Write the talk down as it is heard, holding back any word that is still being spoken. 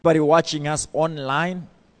Anybody watching us online?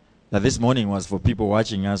 Now, this morning was for people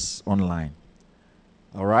watching us online.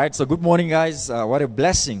 All right, so good morning, guys. What a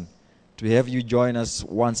blessing to have you join us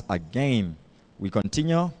once again. We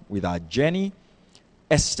continue with our journey.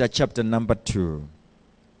 Esther chapter number 2.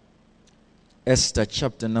 Esther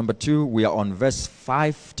chapter number 2. We are on verse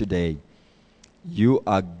 5 today. You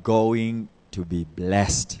are going to be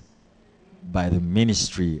blessed by the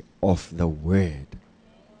ministry of the word.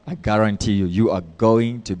 I guarantee you, you are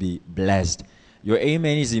going to be blessed. Your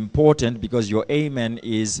amen is important because your amen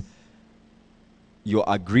is your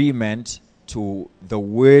agreement to the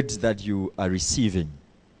words that you are receiving.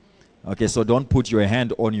 Okay, so don't put your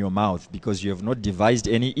hand on your mouth because you have not devised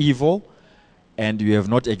any evil and you have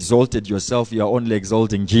not exalted yourself. You are only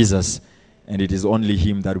exalting Jesus, and it is only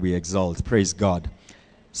him that we exalt. Praise God.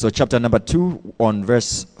 So chapter number 2 on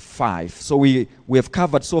verse 5. So we have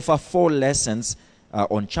covered so far 4 lessons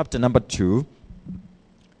on chapter number 2.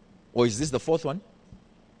 Or is this the 4th one?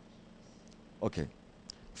 Okay.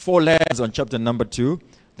 4 lessons on chapter number 2.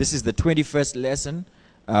 This is the 21st lesson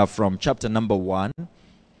from chapter number 1.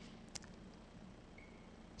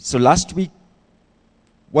 So last week,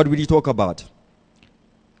 what did we talk about?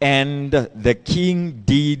 And the king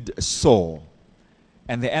did so.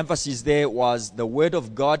 And the emphasis there was the word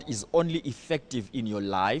of God is only effective in your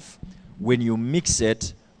life when you mix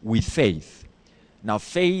it with faith. Now,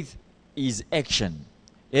 faith is action.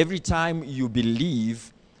 Every time you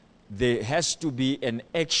believe, there has to be an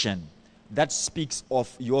action that speaks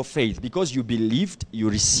of your faith. Because you believed, you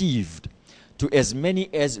received. To as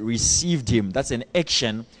many as received him, that's an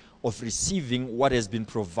action of receiving what has been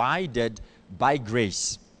provided by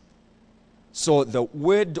grace. So the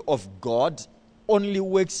word of God only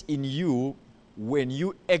works in you when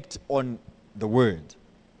you act on the word.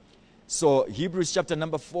 So Hebrews chapter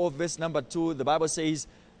number 4, verse number 2, the Bible says,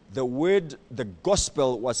 the word, the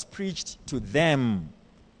gospel was preached to them,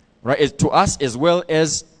 right? To us as well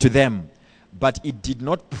as to them. But it did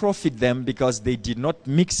not profit them because they did not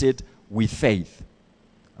mix it with faith.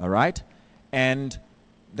 All right? And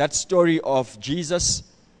that story of Jesus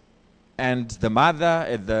and the mother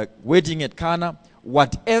at the wedding at Cana,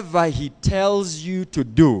 whatever he tells you to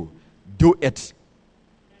do, do it.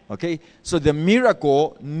 Okay? So the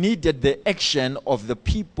miracle needed the action of the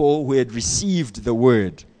people who had received the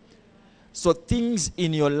word. So things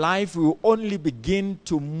in your life will only begin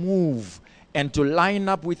to move and to line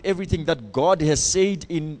up with everything that God has said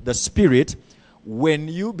in the Spirit when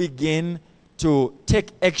you begin to take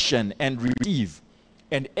action and receive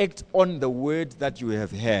and act on the word that you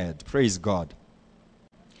have heard. Praise God.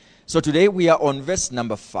 So today we are on verse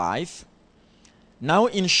number 5. Now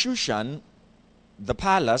in Shushan, the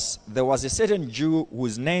palace, there was a certain Jew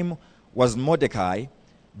whose name was Mordecai,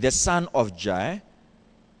 the son of Jair,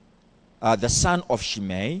 the son of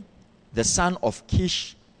Shimei, the son of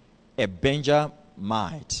Kish, a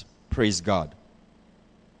Benjamite. Praise God.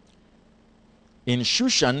 In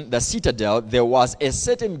Shushan, the citadel, there was a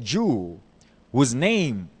certain Jew whose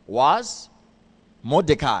name was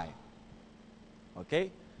Mordecai.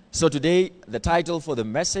 Okay? So today, the title for the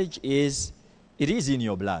message is, It is in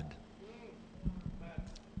your blood.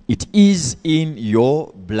 It is in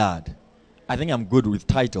your blood. I think I'm good with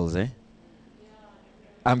titles, eh?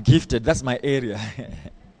 I'm gifted. That's my area.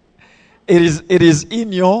 It is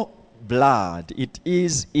in your blood. It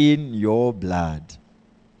is in your blood.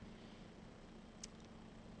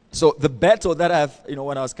 So the battle that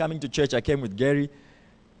when I was coming to church, I came with Gary.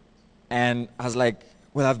 And I was like,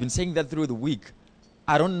 well, I've been saying that through the week.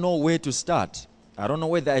 I don't know where to start. I don't know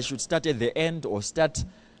whether I should start at the end or start.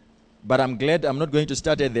 But I'm glad I'm not going to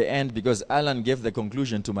start at the end because Alan gave the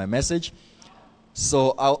conclusion to my message.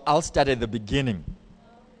 So I'll start at the beginning.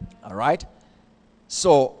 All right?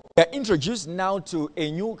 So we are introduced now to a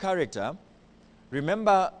new character.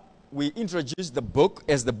 Remember, we introduced the book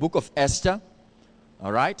as the book of Esther.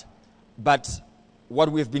 All right? But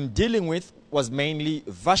what we've been dealing with was mainly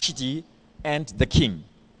Vashti and the king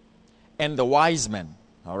and the wise men.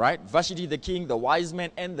 All right? Vashti, the king, the wise men,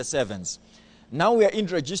 and the servants. Now we are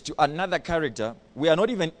introduced to another character. We are not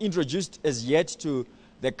even introduced as yet to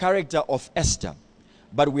the character of Esther.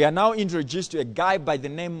 But we are now introduced to a guy by the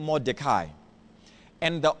name Mordecai.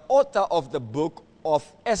 And the author of the book of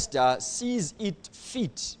Esther sees it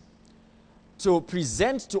fit to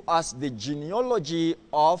present to us the genealogy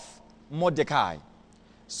of Mordecai,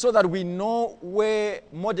 so that we know where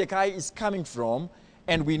Mordecai is coming from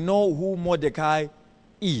and we know who Mordecai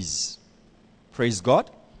is. Praise God.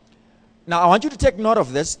 Now, I want you to take note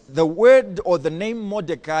of this. The word or the name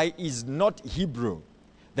Mordecai is not Hebrew.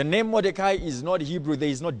 The name Mordecai is not Hebrew. There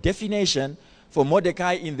is no definition for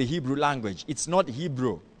Mordecai in the Hebrew language. It's not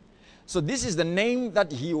Hebrew. So this is the name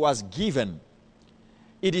that he was given.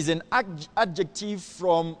 It is an adjective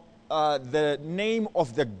from the name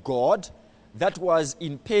of the god that was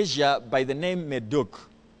in Persia by the name Meduk.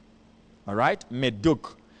 All right?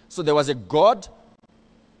 Meduk. So there was a god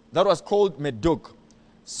that was called Meduk.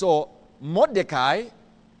 So Mordecai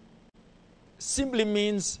simply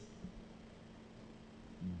means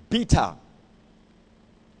bitter,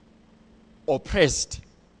 oppressed.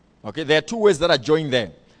 Okay, there are two words that are joined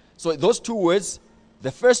there. So those two words,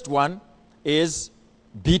 the first one is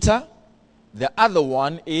bitter, the other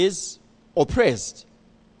one is oppressed.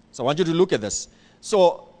 So I want you to look at this.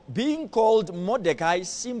 So being called Mordecai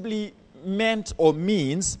simply meant or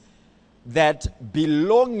means that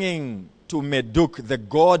belonging to Meduk, the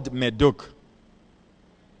god Meduk.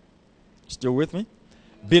 Still with me?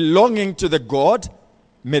 Belonging to the god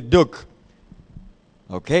Meduk.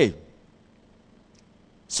 Okay.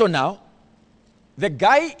 So now, the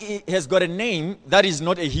guy has got a name that is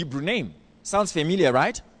not a Hebrew name. Sounds familiar,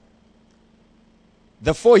 right?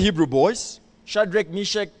 The four Hebrew boys, Shadrach,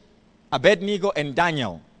 Meshach, Abednego, and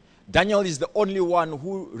Daniel. Daniel is the only one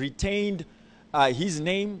who retained his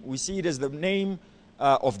name. We see it as the name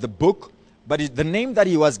of the book. But the name that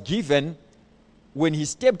he was given when he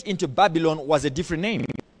stepped into Babylon was a different name.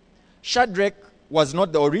 Shadrach was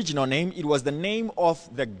not the original name. It was the name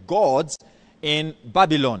of the gods in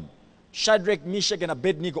Babylon. Shadrach, Meshach, and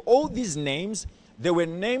Abednego, all these names, they were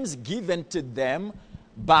names given to them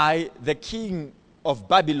by the king of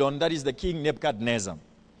Babylon, that is the king Nebuchadnezzar.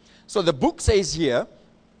 So the book says here,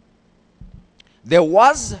 there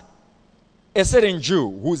was a certain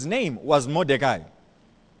Jew whose name was Mordecai.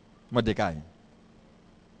 Mordecai.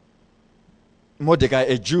 Mordecai,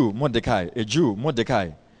 a Jew, Mordecai, a Jew,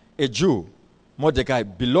 Mordecai, a Jew, Mordecai,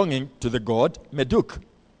 belonging to the god Meduk.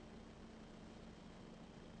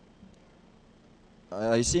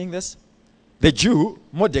 Are you seeing this? The Jew,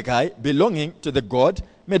 Mordecai, belonging to the god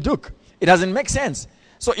Meduk. It doesn't make sense.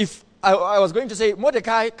 So if I was going to say,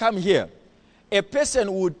 Mordecai, come here, a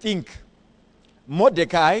person would think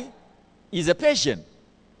Mordecai is a Persian,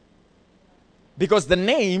 because the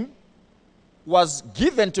name was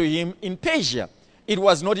given to him in Persia. It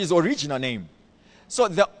was not his original name. So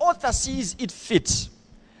the author sees it fit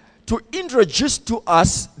to introduce to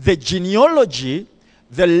us the genealogy,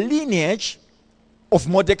 the lineage of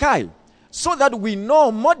Mordecai, so that we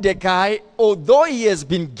know Mordecai, although he has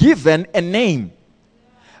been given a name,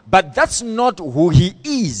 but that's not who he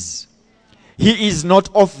is. He is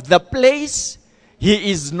not of the place.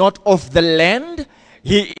 He is not of the land.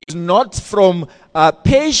 He is not from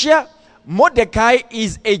Persia. Mordecai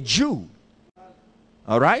is a Jew.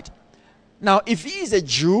 All right? Now, if he is a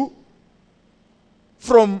Jew,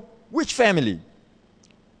 from which family?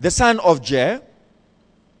 The son of Jair,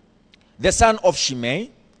 the son of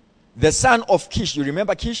Shimei, the son of Kish. You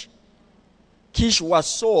remember Kish? Kish was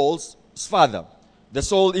Saul's father, the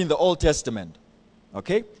Saul in the Old Testament.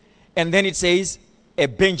 Okay? And then it says a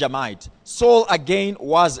Benjamite. Saul again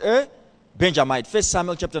was a Benjamite. 1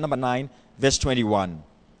 Samuel chapter number 9, verse 21.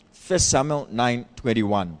 1 Samuel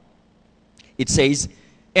 9:21. It says,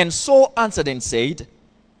 and Saul answered and said,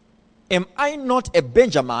 am I not a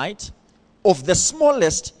Benjamite of the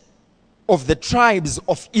smallest of the tribes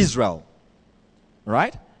of Israel?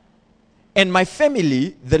 Right? And my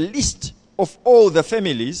family, the least of all the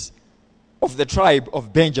families of the tribe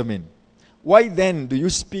of Benjamin. Why then do you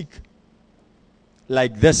speak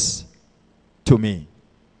like this to me?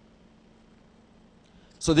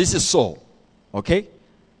 So this is Saul. Okay?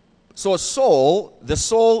 So Saul,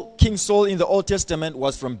 King Saul in the Old Testament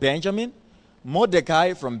was from Benjamin.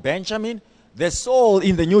 Mordecai from Benjamin. The Saul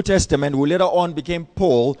in the New Testament, who later on became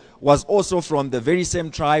Paul, was also from the very same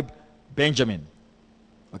tribe, Benjamin.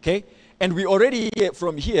 Okay? And we already hear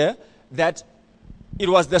from here that it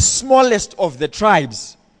was the smallest of the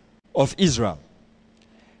tribes of Israel.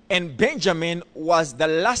 And Benjamin was the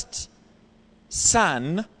last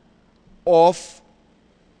son of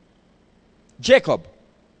Jacob.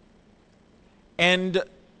 And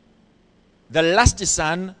the last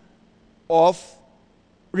son of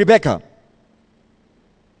Rebekah.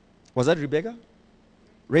 Was that Rebekah?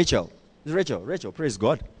 Rachel. Rachel, praise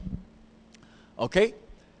God. Okay?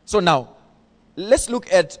 So now, let's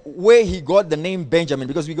look at where he got the name Benjamin,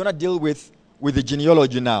 because we're going to deal with the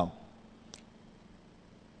genealogy now.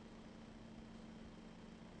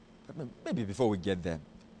 Maybe before we get there.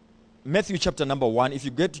 Matthew chapter number 1. If you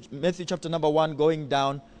get to Matthew chapter number 1 going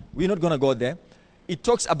down, we're not going to go there. It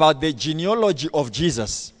talks about the genealogy of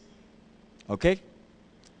Jesus. Okay?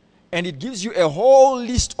 And it gives you a whole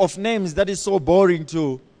list of names that is so boring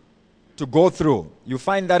to go through. You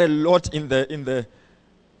find that a lot in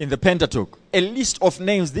in the Pentateuch. A list of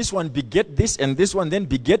names. This one beget this, and this one then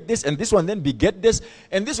beget this, and this one then beget this,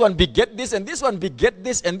 and this one beget this, and this one beget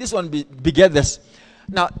this, and this one beget this.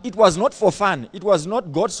 Now, it was not for fun. It was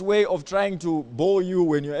not God's way of trying to bore you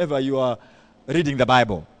whenever you are reading the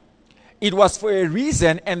Bible. It was for a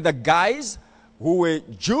reason, and the guys who were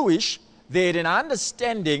Jewish, they had an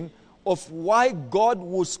understanding of why God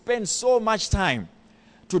would spend so much time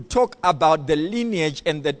to talk about the lineage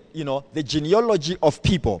and the genealogy of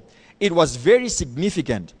people. It was very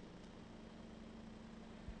significant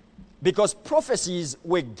because prophecies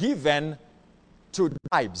were given to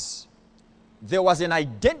tribes. There was an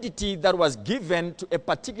identity that was given to a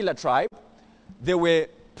particular tribe. There were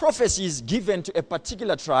prophecies given to a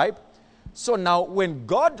particular tribe. So now when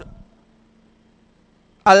God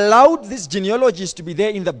allowed these genealogies to be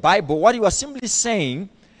there in the Bible, what he was simply saying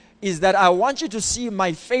is that I want you to see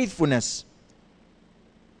my faithfulness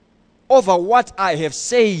over what I have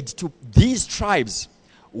said to these tribes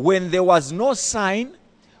when there was no sign,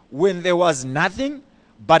 when there was nothing,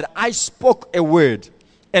 but I spoke a word.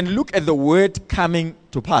 And look at the word coming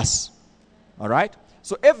to pass. All right?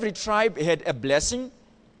 So every tribe had a blessing,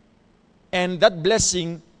 and that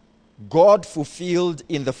blessing God fulfilled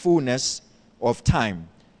in the fullness of time.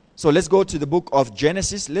 So let's go to the book of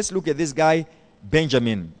Genesis. Let's look at this guy,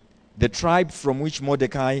 Benjamin, the tribe from which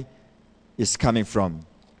Mordecai is coming from.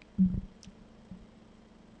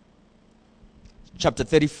 Chapter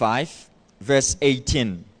 35, verse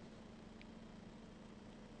 18.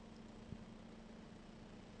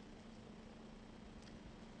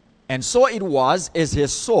 And so it was as her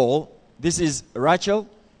soul, this is Rachel,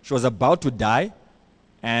 she was about to die,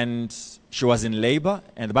 and she was in labor.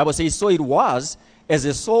 And the Bible says, so it was as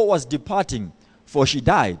her soul was departing, for she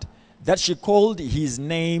died, that she called his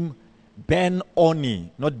name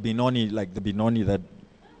Ben-Oni, not Benoni, like the Benoni that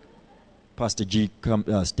Pastor G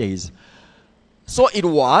stays. So it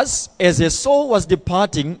was as her soul was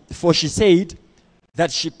departing, for she said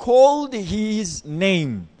that she called his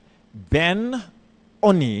name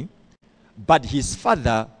Ben-Oni, but his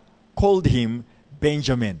father called him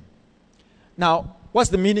Benjamin. Now, what's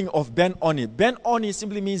the meaning of Ben-Oni? Ben-Oni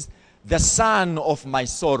simply means the son of my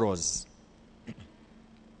sorrows.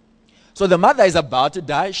 So the mother is about to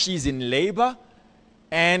die. She's in labor.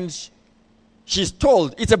 And she's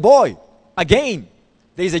told, it's a boy. Again,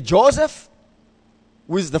 there is a Joseph,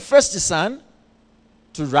 who is the first son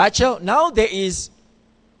to Rachel. Now there is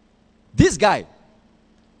this guy.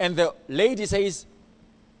 And the lady says,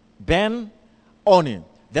 Ben-Oni,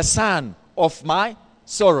 the son of my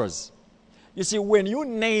sorrows. You see, when you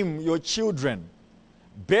name your children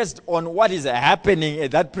based on what is happening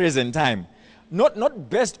at that present time, not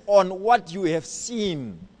based on what you have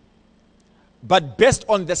seen, but based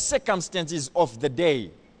on the circumstances of the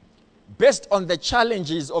day, based on the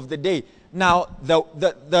challenges of the day. Now,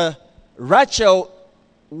 the Rachel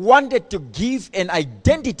wanted to give an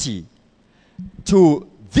identity to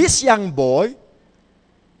this young boy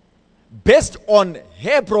based on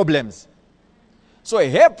her problems. So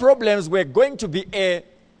her problems were going to be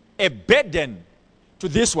a burden to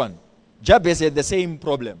this one. Jabez had the same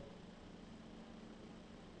problem.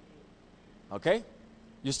 Okay?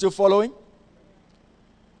 You still following?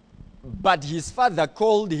 But his father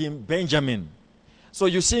called him Benjamin. So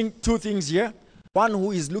you're seeing two things here. One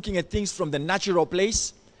who is looking at things from the natural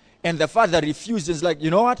place, and the father refused. It's like, you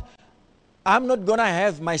know what? I'm not going to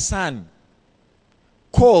have my son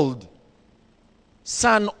called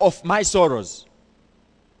son of my sorrows.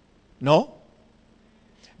 No?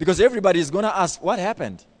 Because everybody is going to ask, what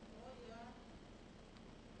happened?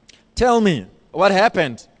 Tell me, what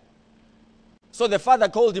happened? So the father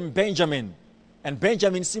called him Benjamin. And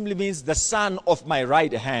Benjamin simply means the son of my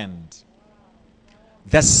right hand.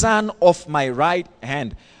 The son of my right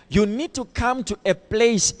hand. You need to come to a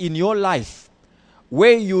place in your life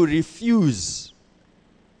where you refuse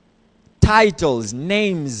titles,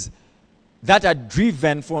 names that are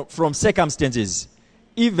driven from circumstances,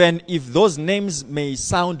 even if those names may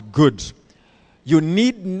sound good. You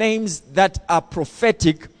need names that are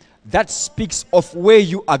prophetic, that speaks of where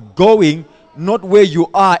you are going, not where you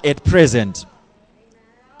are at present.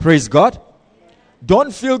 Praise God.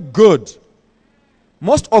 Don't feel good.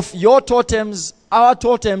 Most of your totems, our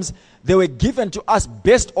totems, they were given to us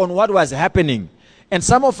based on what was happening. And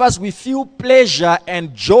some of us, we feel pleasure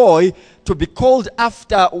and joy to be called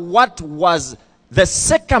after what was the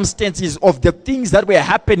circumstances of the things that were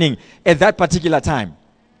happening at that particular time.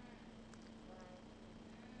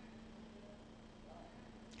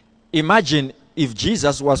 Imagine if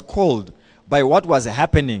Jesus was called by what was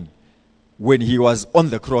happening when he was on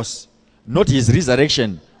the cross, not his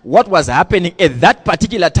resurrection, what was happening at that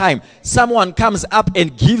particular time. Someone comes up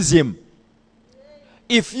and gives him.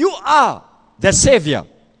 If you are the Savior,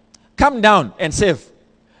 come down and save.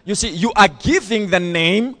 You see, you are giving the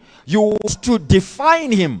name. You want to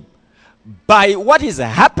define him by what is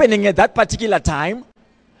happening at that particular time.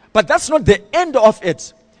 But that's not the end of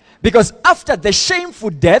it. Because after the shameful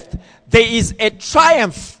death, there is a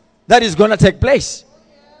triumph that is going to take place.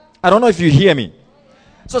 I don't know if you hear me.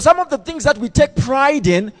 So some of the things that we take pride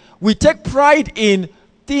in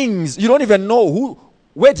things you don't even know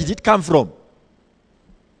where did it come from.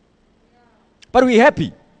 But we're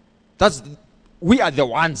happy. We are the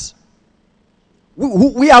ones.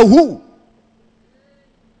 We are who?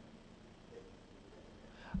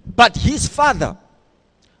 But his father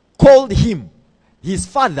called him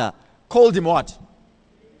what?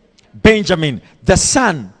 Benjamin, the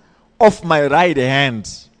son of my right hand.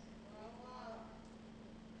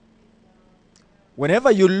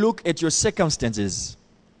 Whenever you look at your circumstances,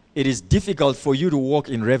 it is difficult for you to walk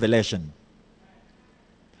in revelation.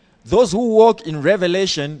 Those who walk in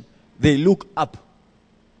revelation, they look up.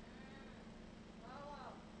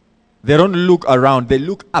 They don't look around, they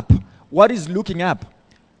look up. What is looking up?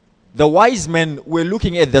 The wise men were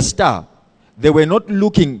looking at the star. They were not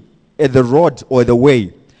looking at the road or the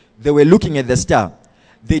way. They were looking at the star.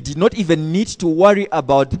 They did not even need to worry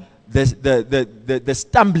about the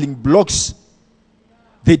stumbling blocks.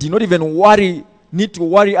 They did not even need to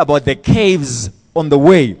worry about the caves on the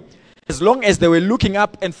way. As long as they were looking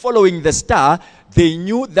up and following the star, they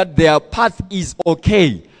knew that their path is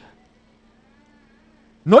okay.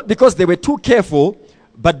 Not because they were too careful,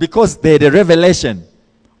 but because they had a revelation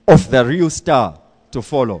of the real star to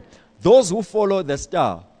follow. Those who follow the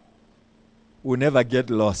star will never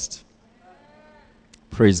get lost.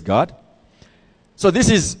 Praise God. So this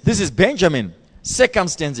is Benjamin.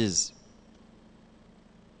 Circumstances.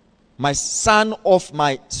 My son of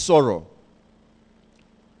my sorrow.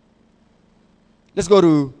 Let's go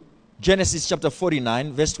to Genesis chapter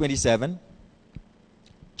 49, verse 27.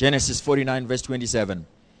 Genesis 49, verse 27.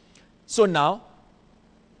 So now,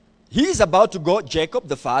 he is about to go, Jacob,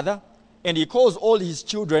 the father, and he calls all his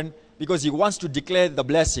children because he wants to declare the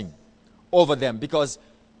blessing over them. Because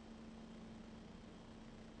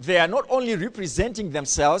they are not only representing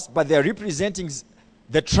themselves, but they are representing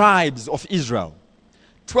the tribes of Israel.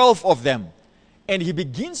 12 of them. And he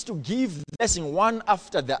begins to give blessing one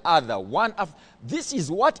after the other. This is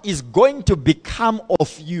what is going to become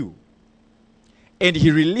of you. And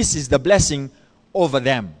he releases the blessing over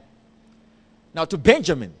them. Now to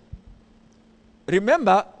Benjamin.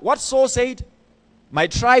 Remember what Saul said? My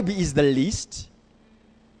tribe is the least.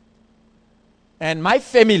 And my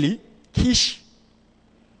family, Kish,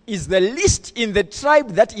 is the least in the tribe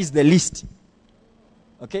that is the least.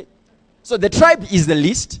 Okay? So the tribe is the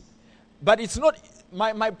least. But it's not,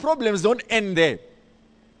 my problems don't end there.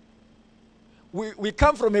 We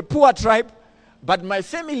come from a poor tribe, but my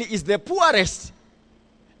family is the poorest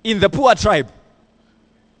in the poor tribe.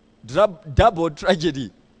 Double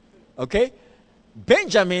tragedy. Okay?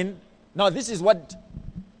 Benjamin, now this is what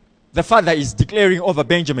the father is declaring over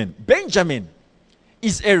Benjamin. Benjamin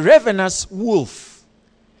is a ravenous wolf.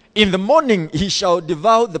 In the morning he shall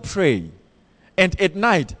devour the prey, and at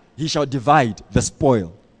night he shall divide the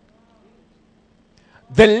spoil.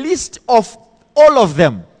 The least of all of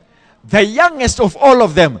them, the youngest of all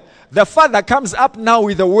of them, the father comes up now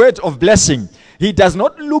with a word of blessing. He does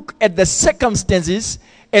not look at the circumstances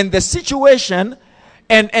and the situation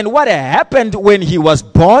and what happened when he was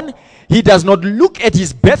born. He does not look at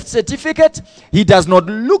his birth certificate. He does not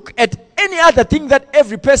look at any other thing that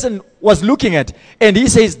every person was looking at. And he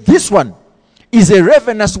says, this one is a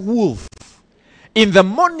ravenous wolf. In the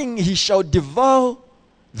morning he shall devour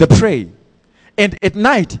the prey, and at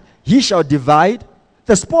night he shall divide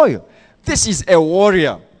the spoil. This is a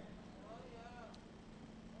warrior.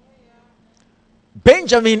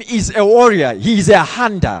 Benjamin is a warrior. He is a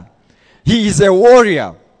hunter. He is a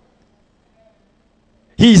warrior.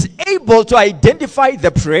 He is able to identify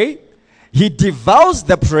the prey. He devours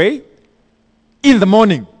the prey in the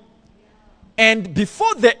morning. And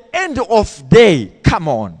before the end of day, come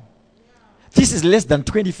on. This is less than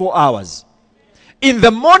 24 hours. In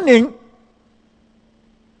the morning,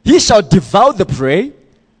 he shall devour the prey.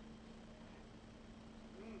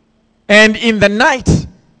 And in the night,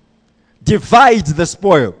 divide the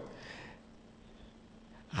spoil.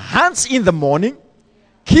 Hunts in the morning,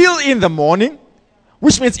 kill in the morning,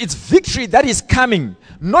 which means it's victory that is coming,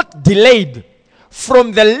 not delayed,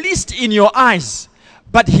 from the least in your eyes.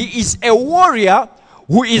 But he is a warrior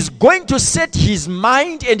who is going to set his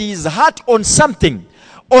mind and his heart on something,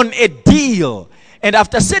 on a deal. And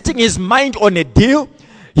after setting his mind on a deal,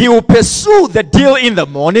 he will pursue the deal in the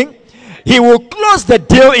morning. He will close the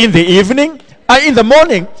deal in the evening, in the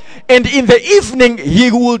morning. And in the evening,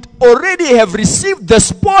 he would already have received the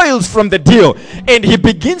spoils from the deal. And he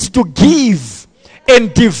begins to give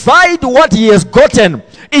and divide what he has gotten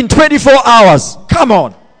in 24 hours. Come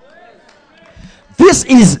on. This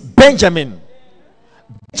is Benjamin.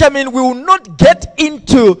 Benjamin will not get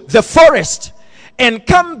into the forest and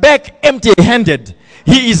come back empty-handed.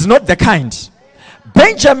 He is not the kind.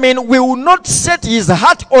 Benjamin will not set his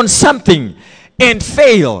heart on something and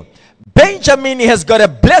fail. Benjamin has got a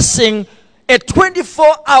blessing, a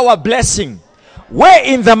 24-hour blessing, where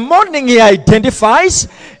in the morning he identifies,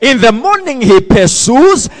 in the morning he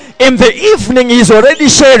pursues, in the evening he's already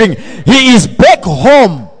sharing. He is back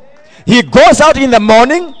home. He goes out in the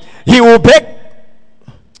morning,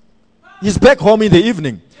 he's back home in the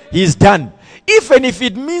evening. He's done. Even if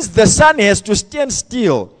it means the sun has to stand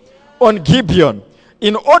still on Gibeon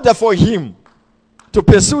in order for him to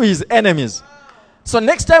pursue his enemies. So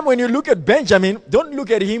next time when you look at Benjamin, don't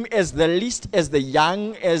look at him as the least, as the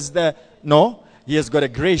young, no, he has got a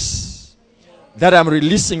grace that I'm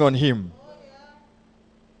releasing on him.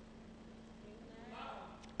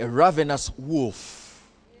 A ravenous wolf.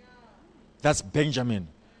 That's Benjamin.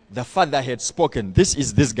 The father had spoken. This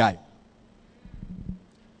is this guy.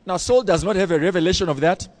 Now Saul does not have a revelation of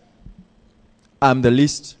that. I'm the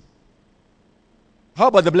least. How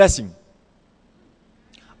about the blessing?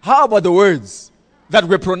 How about the words that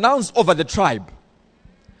were pronounced over the tribe?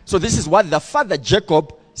 So this is what the father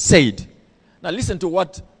Jacob said. Now listen to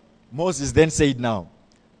what Moses then said now.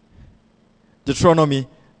 Deuteronomy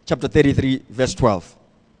chapter 33 verse 12.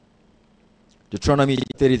 Deuteronomy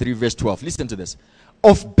 33 verse 12. Listen to this.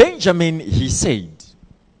 Of Benjamin he said,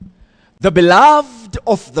 the beloved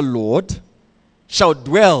of the Lord shall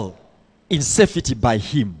dwell in safety by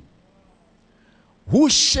him, who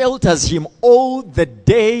shelters him all the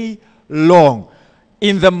day long.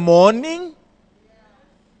 In the morning,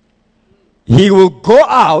 he will go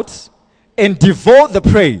out and devour the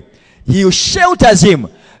prey. He shelters him.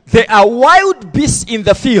 There are wild beasts in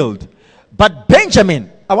the field. But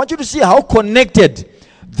Benjamin, I want you to see how connected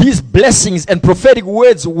these blessings and prophetic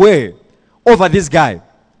words were over this guy.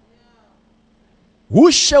 Who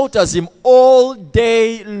shelters him all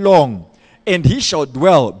day long, and he shall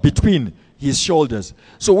dwell between his shoulders.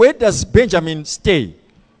 So where does Benjamin stay?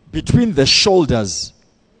 Between the shoulders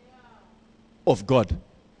of God.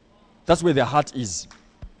 That's where the heart is.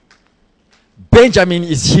 Benjamin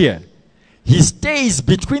is here. He stays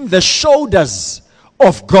between the shoulders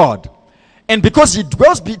of God. And because he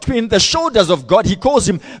dwells between the shoulders of God, he calls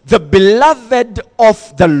him the beloved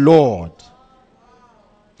of the Lord.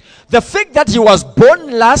 The fact that he was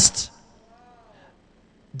born last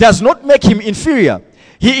does not make him inferior.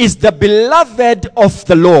 He is the beloved of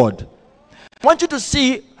the Lord. I want you to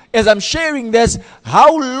see, as I'm sharing this,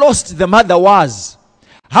 how lost the mother was.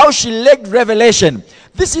 How she lacked revelation.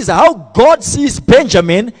 This is how God sees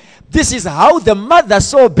Benjamin. This is how the mother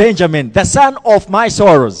saw Benjamin, the son of my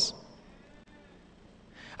sorrows.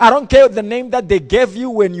 I don't care the name that they gave you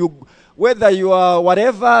when you, whether you are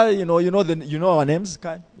whatever, you know our names,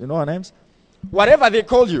 you know our names. Whatever they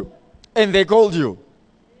call you, and they called you.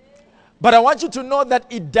 But I want you to know that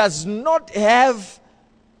it does not have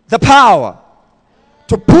the power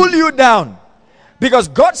to pull you down. Because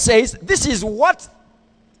God says, this is what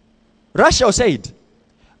Rachel said.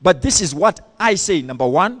 But this is what I say. Number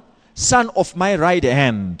one, son of my right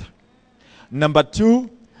hand. Number two,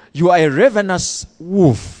 you are a ravenous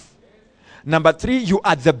wolf. Number three, you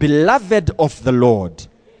are the beloved of the Lord.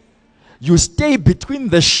 You stay between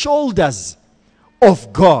the shoulders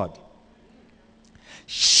of God.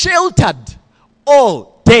 Sheltered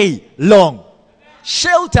all day long.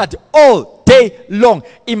 Sheltered all day long.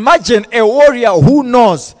 Imagine a warrior who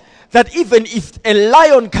knows that even if a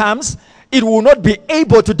lion comes, it will not be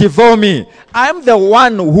able to devour me. I'm the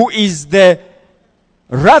one who is the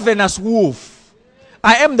ravenous wolf.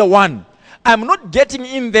 I am the one. I'm not getting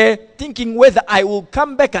in there thinking whether I will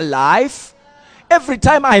come back alive. Every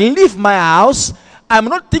time I leave my house, I'm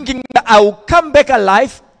not thinking that I will come back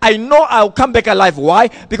alive. I know I'll come back alive. Why?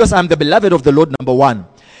 Because I'm the beloved of the Lord, number one.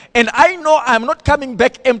 And I know I'm not coming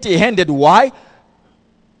back empty-handed. Why?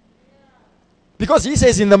 Because he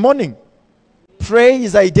says in the morning, prey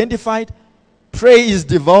is identified, prey is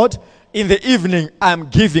devoured. In the evening, I'm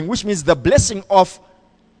giving, which means the blessing of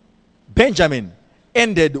Benjamin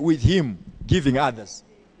ended with him giving others.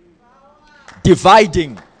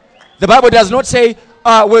 Dividing. The Bible does not say,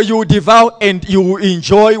 well, you devour and you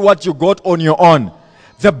enjoy what you got on your own.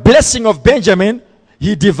 The blessing of Benjamin,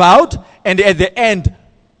 He devoured, and at the end,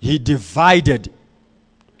 he divided.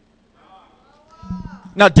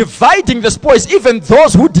 Now, dividing the spoils, even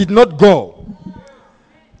those who did not go.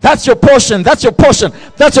 That's your portion, that's your portion,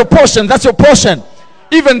 that's your portion, that's your portion.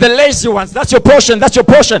 Even the lazy ones, that's your portion, that's your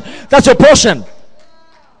portion, that's your portion.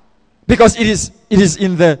 Because it is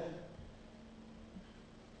in the...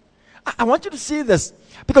 I want you to see this.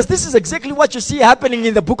 Because this is exactly what you see happening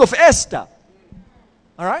in the book of Esther.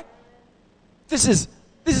 All right? This is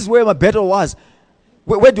where my battle was.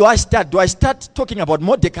 Where do I start? Do I start talking about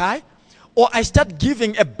Mordecai? Or I start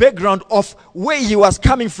giving a background of where he was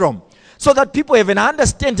coming from? So that people have an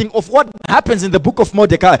understanding of what happens in the book of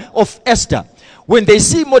Mordecai, of Esther. When they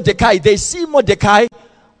see Mordecai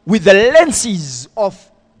with the lenses of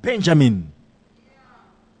Benjamin.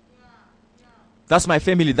 That's my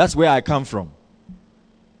family. That's where I come from.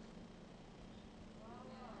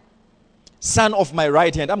 Son of my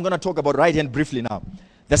right hand. I'm going to talk about right hand briefly now.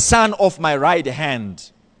 The son of my right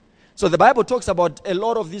hand. So the Bible talks about a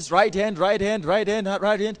lot of this right hand,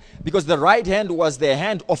 because the right hand was the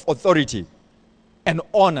hand of authority and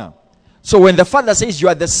honor. So when the father says, you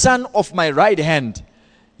are the son of my right hand,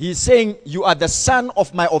 he's saying, you are the son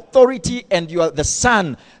of my authority and you are the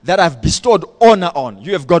son that I've bestowed honor on.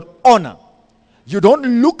 You have got honor. You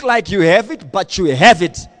don't look like you have it, but you have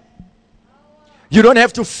it. You don't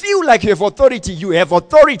have to feel like you have authority. You have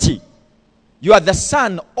authority. You are the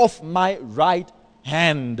son of my right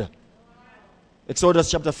hand.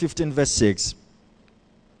 Exodus chapter 15 verse 6.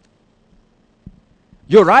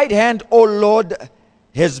 Your right hand, O Lord,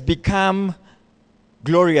 has become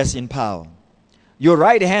glorious in power. Your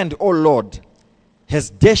right hand, O Lord, has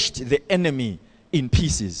dashed the enemy in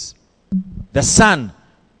pieces. The son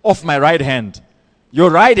of my right hand. Your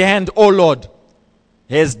right hand, O Lord,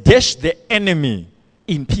 has dashed the enemy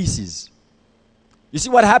in pieces. You see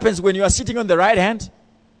what happens when you are sitting on the right hand?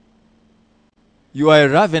 You are a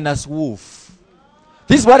ravenous wolf.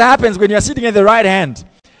 This is what happens when you are sitting in the right hand.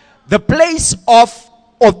 The place of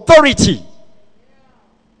authority.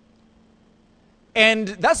 And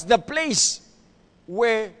that's the place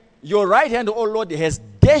where your right hand, oh Lord, has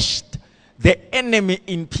dashed the enemy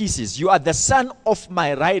in pieces. You are the son of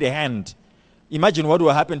my right hand. Imagine what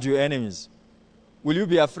will happen to your enemies. Will you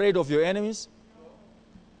be afraid of your enemies?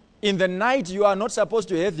 In the night, you are not supposed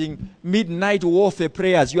to be having midnight warfare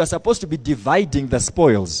prayers. You are supposed to be dividing the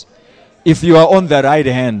spoils. If you are on the right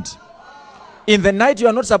hand. In the night, you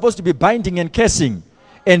are not supposed to be binding and cursing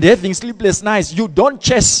and having sleepless nights. You don't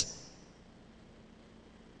chase.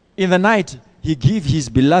 In the night, he gives his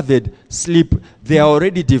beloved sleep. They are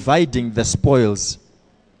already dividing the spoils.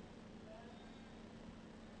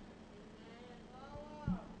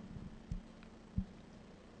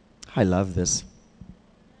 I love this.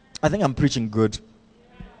 I think I'm preaching good.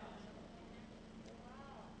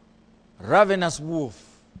 Ravenous wolf.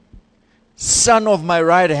 Son of my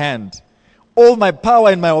right hand. All my power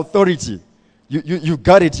and my authority. You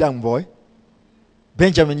got it, young boy.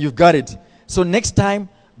 Benjamin, you've got it. So next time,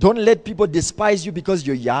 don't let people despise you because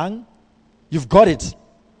you're young. You've got it.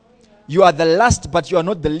 You are the last, but you are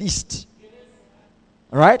not the least.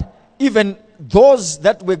 All right? Even those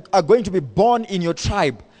that are going to be born in your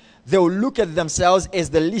tribe, they will look at themselves as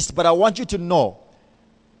the least. But I want you to know,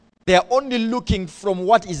 they are only looking from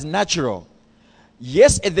what is natural.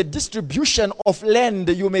 Yes, at the distribution of land,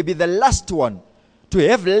 you may be the last one to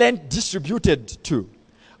have land distributed to.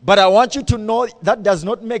 But I want you to know that does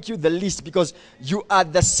not make you the least, because you are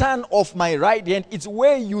the son of my right hand. It's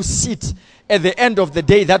where you sit at the end of the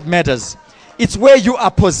day that matters. It's where you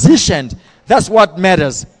are positioned. That's what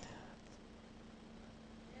matters.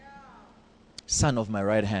 Son of my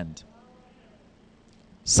right hand.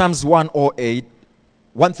 Psalms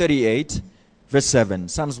 138 verse 7.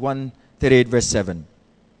 Psalms 138 verse 7.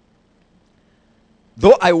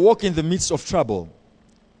 Though I walk in the midst of trouble,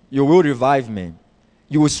 you will revive me.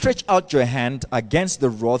 You will stretch out your hand against the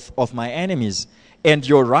wrath of my enemies, and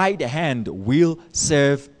your right hand will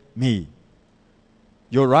serve me.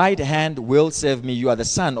 Your right hand will serve me. You are the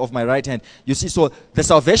son of my right hand. You see, so the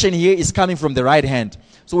salvation here is coming from the right hand.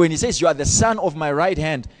 So when he says you are the son of my right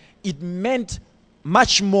hand, it meant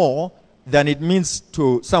much more than it means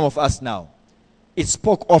to some of us now. It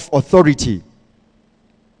spoke of authority.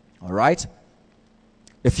 All right?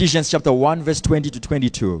 Ephesians chapter 1 verse 20 to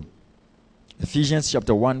 22. Ephesians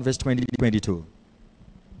chapter 1 verse 20 to 22.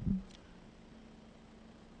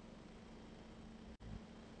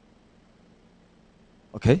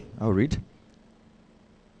 Okay, I'll read.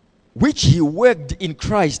 Which he worked in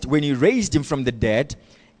Christ when he raised him from the dead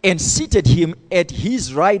and seated him at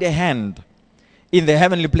his right hand in the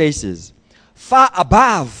heavenly places, far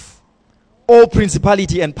above all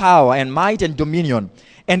principality and power and might and dominion,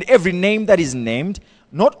 and every name that is named,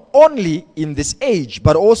 not only in this age,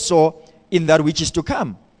 but also in that which is to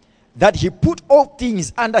come. That he put all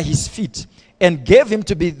things under his feet, and gave him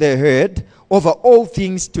to be the head over all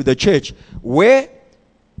things to the church, where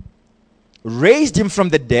raised him from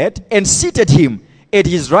the dead, and seated him at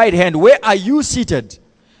his right hand. Where are you seated?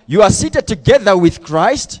 You are seated together with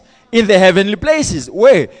Christ in the heavenly places.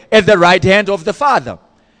 Where? At the right hand of the Father.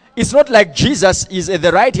 It's not like Jesus is at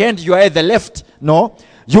the right hand, you are at the left. No,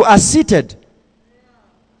 you are seated.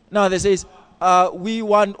 Now they says, we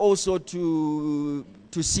want also to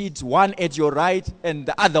seat one at your right and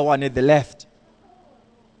the other one at the left.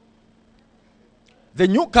 The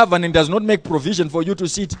new covenant does not make provision for you to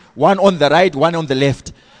sit one on the right, one on the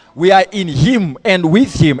left. We are in him and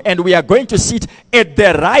with him, and we are going to sit at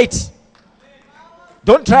the right.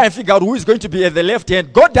 Don't try and figure out who is going to be at the left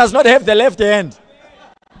hand. God does not have the left hand.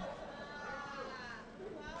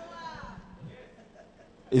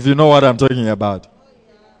 If you know what I'm talking about.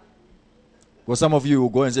 Well, some of you will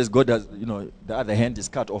go and say, God does, the other hand is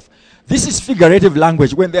cut off. This is figurative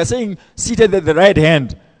language. When they're saying seated at the right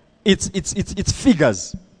hand, it's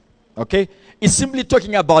figures. Okay? It's simply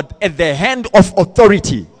talking about at the hand of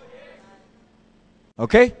authority.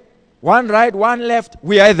 Okay? One right, one left.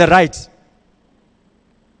 We are at the right.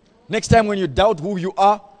 Next time when you doubt who you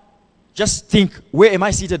are, just think, where am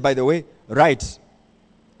I seated, by the way? Right.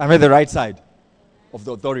 I'm at the right side of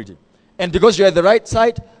the authority. And because you're at the right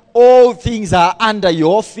side, all things are under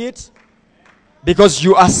your feet, because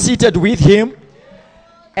you are seated with him,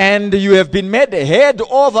 and you have been made head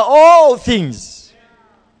over all things.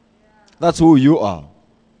 That's who you are.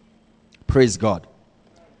 Praise God.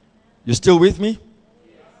 You still with me?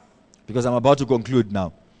 Because I'm about to conclude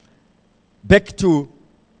now. Back to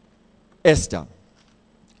Esther.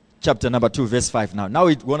 Chapter number 2, verse 5 now. Now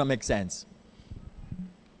it's going to make sense.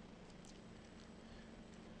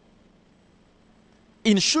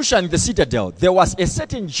 In Shushan the citadel, there was a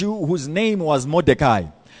certain Jew whose name was Mordecai,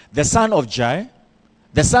 the son of Jair,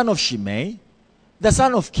 the son of Shimei, the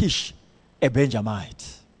son of Kish, a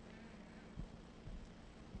Benjamite.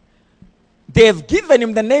 They have given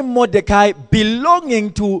him the name Mordecai,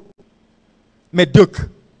 belonging to Meduc.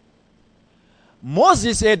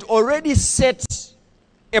 Moses had already set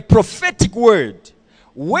a prophetic word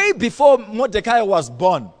way before Mordecai was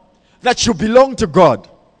born that you belong to God.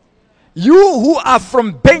 You who are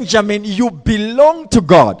from Benjamin, you belong to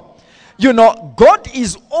God. God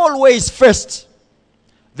is always first.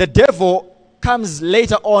 The devil comes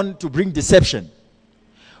later on to bring deception.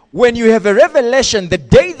 When you have a revelation, the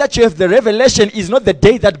day that you have the revelation is not the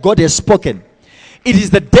day that God has spoken. It is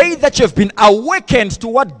the day that you have been awakened to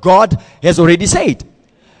what God has already said.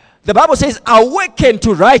 The Bible says, awaken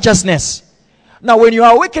to righteousness. Now, when you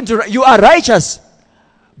are awakened to, you are righteous.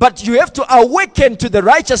 But you have to awaken to the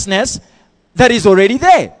righteousness that is already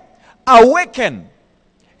there. Awaken.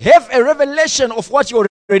 Have a revelation of what you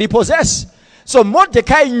already possess. So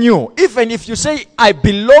Mordecai knew, even if you say, I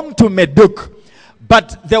belong to Meduc,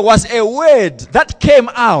 but there was a word that came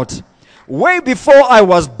out way before I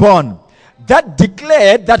was born that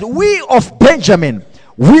declared that we of Benjamin,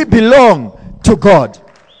 we belong to God.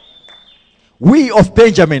 We of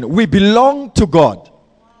Benjamin, we belong to God.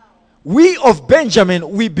 We of Benjamin,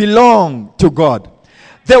 we belong to God.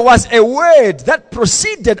 There was a word that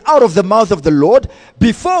proceeded out of the mouth of the Lord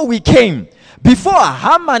before we came. Before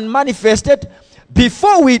Haman manifested,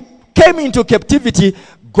 before we came into captivity,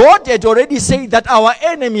 God had already said that our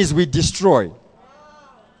enemies we destroy.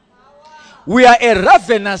 We are a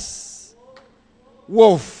ravenous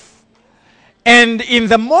wolf. And in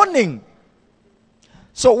the morning,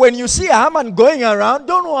 so when you see Haman going around,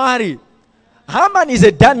 don't worry. Haman is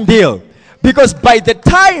a done deal. Because by the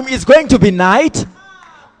time it's going to be night,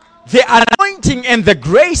 the anointing and the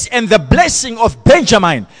grace and the blessing of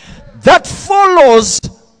Benjamin that follows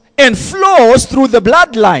and flows through the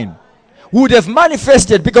bloodline would have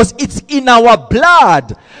manifested, because it's in our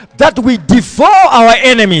blood that we devour our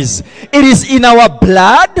enemies. It is in our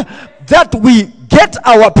blood that we get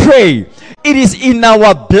our prey. It is in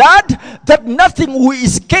our blood that nothing will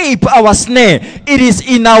escape our snare. It is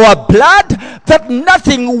in our blood that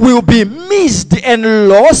nothing will be missed and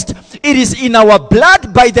lost It is in our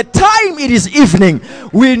blood. By the time it is evening,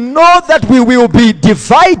 we know that we will be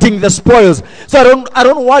dividing the spoils. So I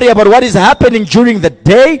don't worry about what is happening during the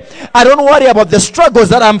day. I don't worry about the struggles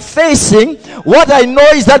that I'm facing. What I know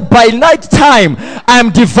is that by night time, I'm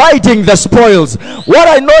dividing the spoils. What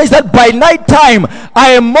I know is that by night time,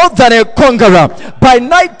 I am more than a conqueror. By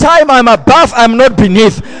night time, I'm above, I'm not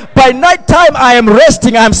beneath. By night time, I am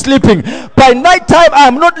resting, I'm sleeping. By night time,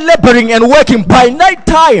 I'm not laboring and working. By night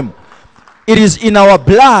time, it is in our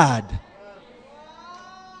blood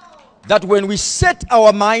that when we set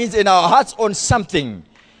our minds and our hearts on something,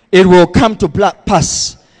 it will come to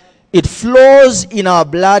pass. It flows in our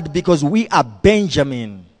blood because we are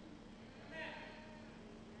Benjamin,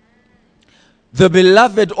 the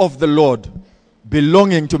beloved of the Lord,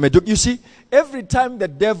 belonging to Meduc. You see, every time the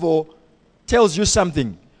devil tells you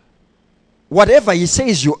something, whatever he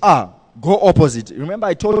says you are, go opposite. Remember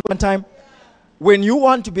I told you one time, when you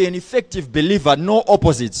want to be an effective believer, no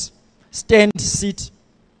opposites. Stand, sit,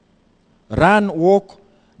 run, walk.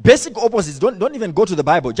 Basic opposites. Don't even go to the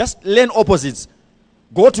Bible. Just learn opposites.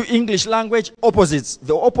 Go to English language, opposites.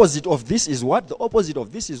 The opposite of this is what? The opposite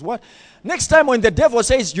of this is what? Next time when the devil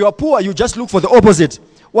says you are poor, you just look for the opposite.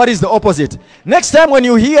 What is the opposite? Next time when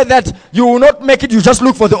you hear that you will not make it, you just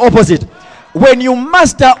look for the opposite. When you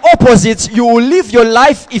master opposites, you will live your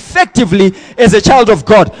life effectively as a child of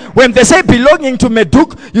God. When they say belonging to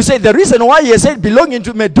Meduc, you say the reason why he said belonging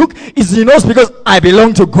to Meduc is he knows because I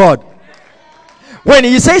belong to God. When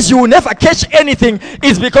he says you will never catch anything,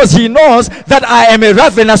 it's because he knows that I am a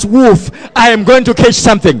ravenous wolf. I am going to catch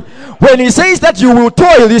something. When he says that you will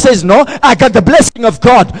toil, he says, no, I got the blessing of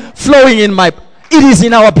God flowing in my... It is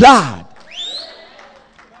in our blood.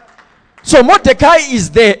 So Mordecai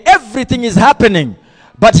is there. Everything is happening.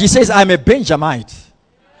 But he says, I'm a Benjamite.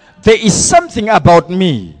 There is something about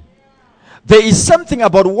me. There is something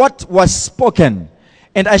about what was spoken.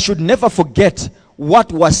 And I should never forget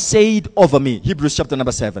what was said over me. Hebrews chapter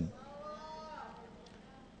number 7.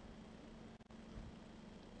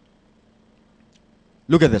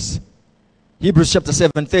 Look at this. Hebrews chapter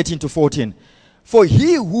 7, 13 to 14. For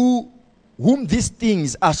he whom these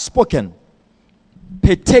things are spoken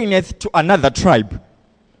pertaineth to another tribe,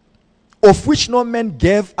 of which no man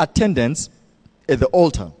gave attendance at the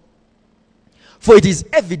altar. For it is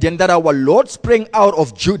evident that our Lord sprang out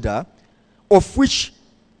of Judah, of which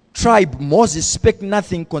tribe Moses spake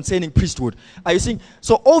nothing concerning priesthood. Are you seeing?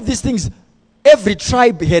 So all these things, every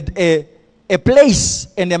tribe had a place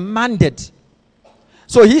and a mandate.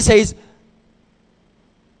 So he says,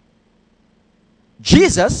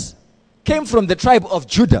 Jesus came from the tribe of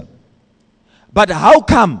Judah. But how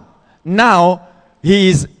come now he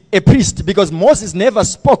is a priest? Because Moses never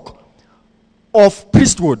spoke of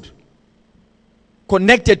priesthood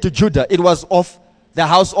connected to Judah. It was of the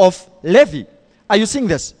house of Levi. Are you seeing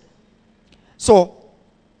this? So,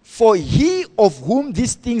 for he of whom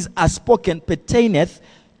these things are spoken pertaineth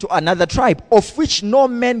to another tribe, of which no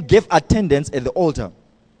man gave attendance at the altar.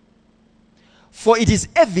 For it is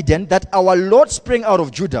evident that our Lord sprang out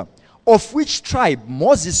of Judah, of which tribe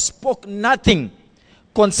Moses spoke nothing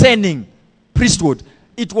concerning priesthood.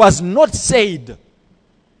 It was not said.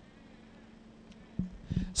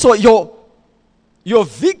 So your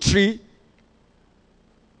victory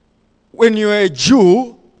when you were a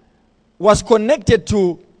Jew was connected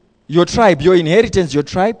to your tribe, your inheritance, your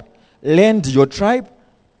tribe, land, your tribe,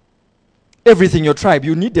 everything, your tribe.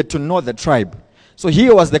 You needed to know the tribe. So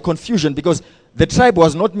here was the confusion because the tribe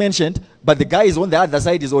was not mentioned, but the guy is on the other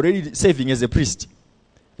side is already serving as a priest.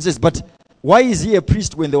 He says, but why is he a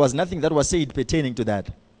priest when there was nothing that was said pertaining to that?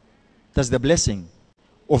 That's the blessing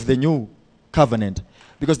of the new covenant.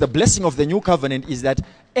 Because the blessing of the new covenant is that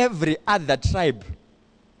every other tribe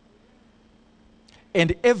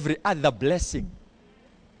and every other blessing,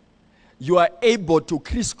 you are able to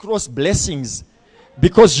crisscross blessings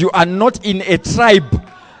because you are not in a tribe,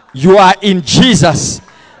 you are in Jesus.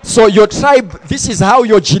 So your tribe, this is how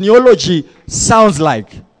your genealogy sounds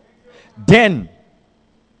like. Then,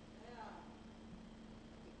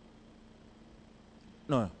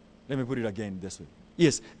 no, let me put it again this way.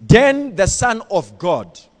 Yes, then the Son of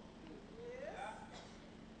God.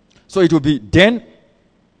 So it will be then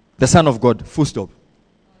the Son of God, full stop.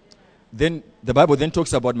 Then the Bible then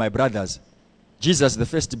talks about my brothers. Jesus the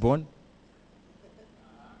firstborn,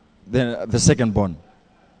 then the secondborn.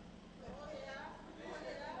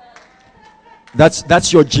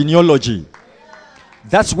 That's your genealogy.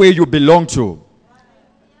 That's where you belong to.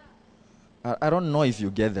 I don't know if you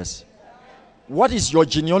get this. What is your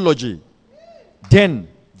genealogy? Then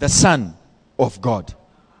the Son of God.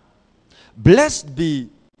 Blessed be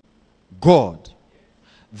God,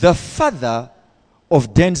 the father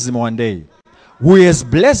of Denzimwande, who has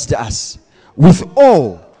blessed us with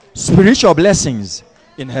all spiritual blessings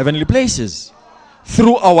in heavenly places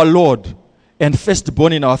through our Lord and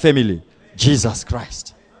firstborn in our family, Jesus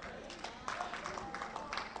Christ.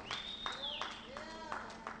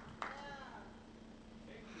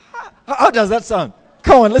 How does that sound?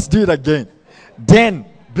 Come on, let's do it again. Then,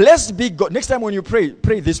 blessed be God. Next time when you pray,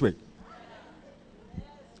 pray this way.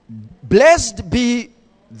 Blessed be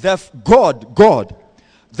the God,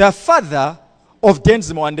 the Father of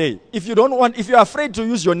Denzimwande. If you're afraid to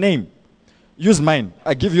use your name, use mine.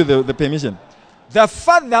 I give you the permission. The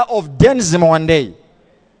Father of Denzimwande.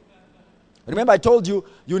 Remember I told you,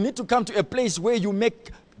 you need to come to a place where you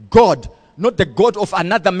make God, not the God of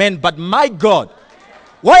another man, but my God.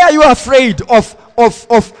 Why are you afraid of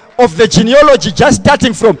the genealogy just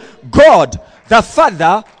starting from God, the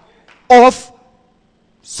Father of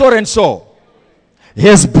so and so? He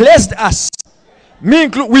has blessed us, me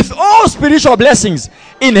include, with all spiritual blessings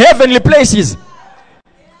in heavenly places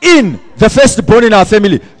in the firstborn in our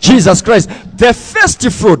family, Jesus Christ. The first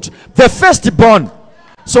fruit, the firstborn.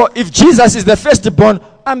 So if Jesus is the firstborn,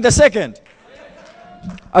 I'm the second.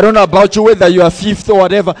 I don't know about you, whether you are fifth or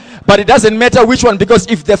whatever, but it doesn't matter which one, because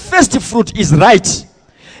if the first fruit is right,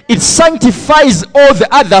 it sanctifies all the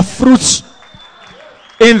other fruits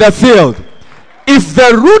in the field. If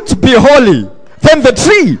the root be holy, then the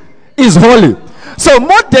tree is holy. So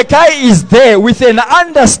Mordecai is there with an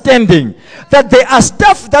understanding that there are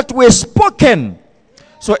stuff that were spoken.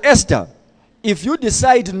 So Esther, if you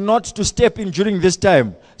decide not to step in during this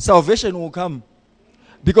time, salvation will come.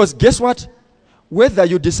 Because guess what? Whether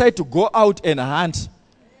you decide to go out and hunt,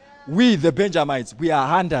 we the Benjamites, we are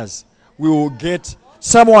hunters. We will get,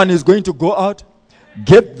 someone is going to go out,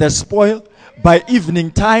 get the spoil. By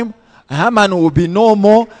evening time, Haman will be no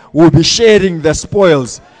more. We'll be sharing the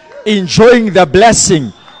spoils, enjoying the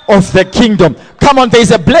blessing of the kingdom. Come on, there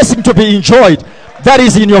is a blessing to be enjoyed. That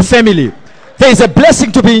is in your family. There is a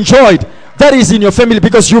blessing to be enjoyed. That is in your family,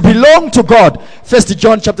 because you belong to God. 1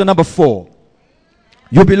 John chapter number 4.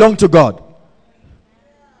 You belong to God.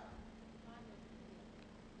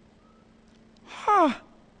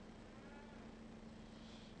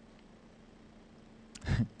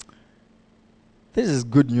 This is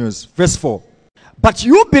good news. Verse 4. But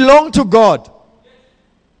you belong to God.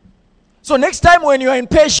 So next time when you are in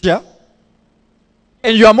Persia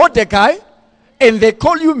and you are Mordecai and they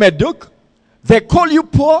call you Meduc, they call you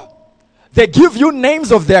poor, they give you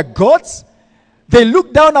names of their gods, they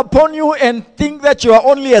look down upon you and think that you are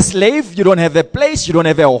only a slave, you don't have a place, you don't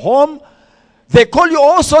have a home. They call you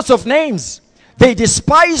all sorts of names. They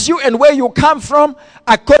despise you and where you come from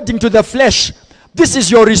according to the flesh. This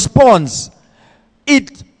is your response.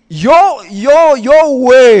 Your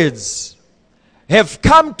words have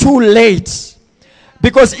come too late,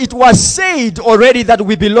 because it was said already that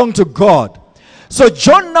we belong to God. So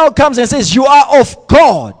John now comes and says, you are of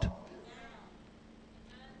God.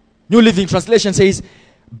 New Living Translation says,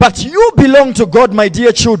 but you belong to God, my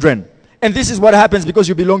dear children. And this is what happens because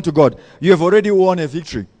you belong to God. You have already won a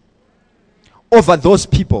victory over those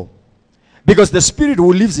people, because the spirit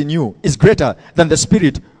who lives in you is greater than the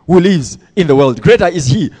spirit who lives in the world. Greater is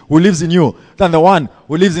he who lives in you than the one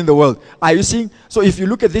who lives in the world. Are you seeing? So if you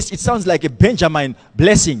look at this, it sounds like a Benjamin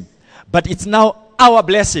blessing, but it's now our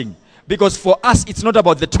blessing, because for us it's not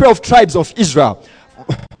about the 12 tribes of Israel.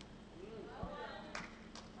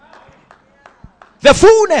 The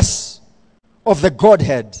fullness of the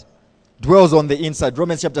Godhead dwells on the inside.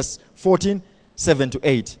 Romans chapter 14, 7 to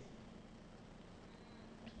 8.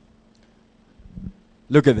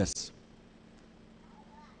 Look at this.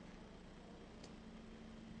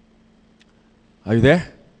 Are you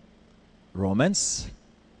there? Romans.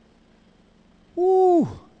 Woo.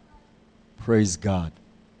 Praise God.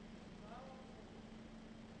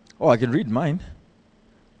 Oh, I can read mine.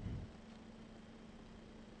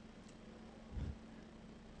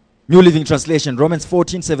 New Living Translation, Romans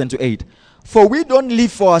 14, 7 to 8. For we don't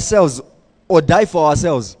live for ourselves or die for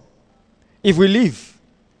ourselves. If we live,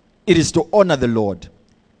 it is to honor the Lord.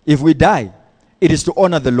 If we die, it is to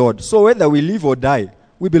honor the Lord. So whether we live or die,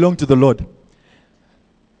 we belong to the Lord.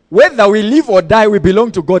 Whether we live or die, we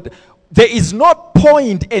belong to God. There is no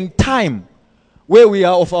point in time where we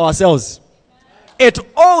are of ourselves. At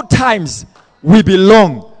all times, we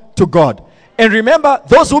belong to God. And remember,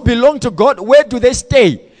 those who belong to God, where do they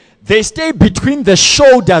stay? They stay between the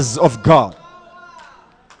shoulders of God.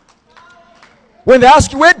 When they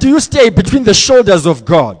ask you, where do you stay? Between the shoulders of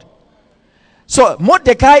God. So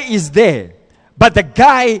Mordecai is there, but the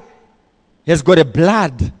guy has got a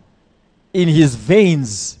blood in his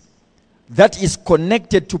veins that is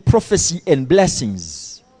connected to prophecy and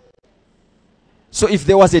blessings. So if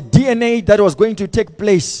there was a DNA that was going to take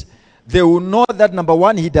place, they will know that, number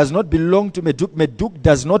one, he does not belong to Meduk. Meduk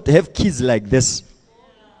does not have kids like this.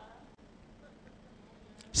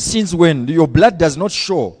 Since when? Your blood does not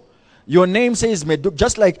show. Your name says Meduk.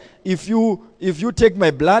 Just like if you take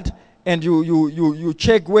my blood and you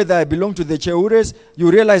check whether I belong to the Cheures, you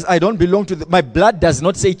realize I don't belong to my blood does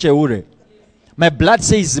not say Cheure. My blood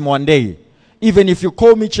says Mwande. Even if you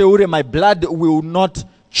call me Cheure, my blood will not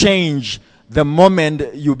change the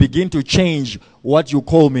moment you begin to change what you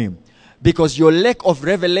call me. Because your lack of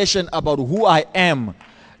revelation about who I am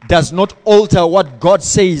does not alter what God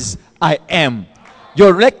says I am.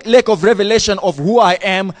 Your lack of revelation of who I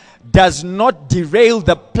am does not derail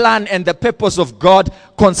the plan and the purpose of God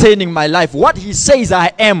concerning my life. What he says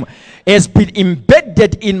I am has been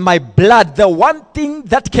embedded in my blood. The one thing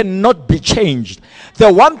that cannot be changed.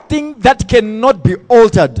 The one thing that cannot be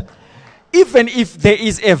altered. Even if there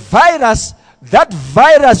is a virus, that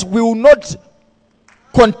virus will not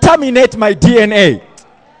contaminate my DNA.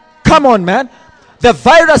 Come on, man. The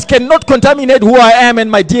virus cannot contaminate who I am and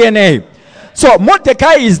my DNA. So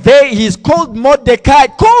Mordecai is there. He's called Mordecai.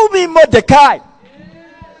 Call me Mordecai.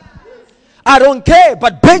 I don't care,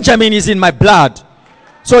 but Benjamin is in my blood.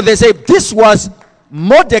 So they say this was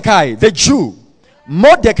Mordecai, the Jew.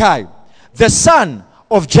 Mordecai, the son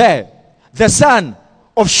of Jair, the son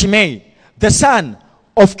of Shimei, the son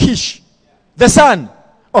of Kish, the son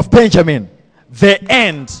of Benjamin. The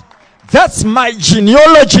end. That's my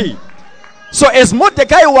genealogy. So as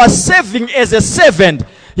Mordecai was serving as a servant,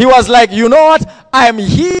 he was like, you know what? I am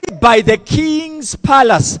here by the king's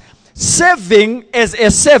palace, serving as a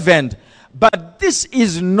servant. But this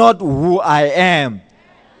is not who I am.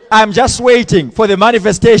 I'm just waiting for the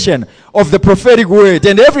manifestation of the prophetic word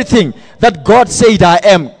and everything that God said I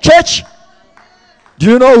am. Church,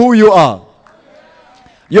 do you know who you are?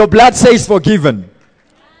 Your blood says forgiven.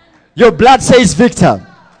 Your blood says victor.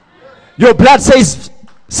 Your blood says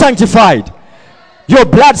sanctified. Your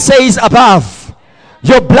blood says above.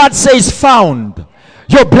 Your blood says found.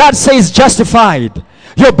 Your blood says justified.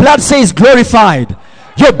 Your blood says glorified.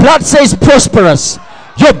 Your blood says prosperous.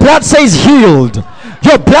 Your blood says healed.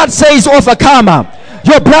 Your blood says overcomer.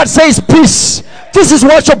 Your blood says peace. This is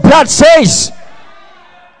what your blood says.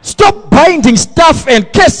 Stop binding stuff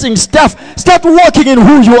and casting stuff. Start walking in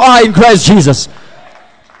who you are in Christ Jesus.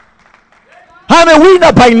 I'm a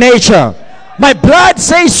winner by nature. My blood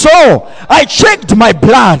says so. I checked my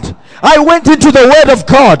blood. I went into the word of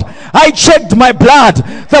God. I checked my blood.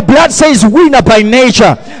 The blood says winner by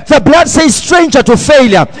nature. The blood says stranger to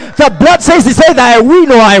failure. The blood says it's either I win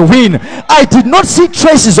or I win. I did not see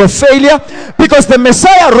traces of failure because the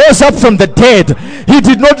Messiah rose up from the dead. He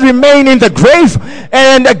did not remain in the grave.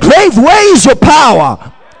 And the grave, where is your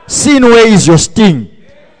power? Sin, where is your sting?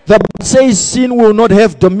 The Bible says sin will not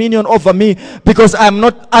have dominion over me because I'm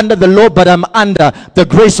not under the law, but I'm under the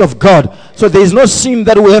grace of God. So there is no sin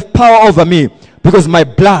that will have power over me because my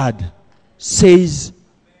blood says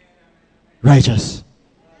righteous,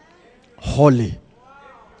 holy.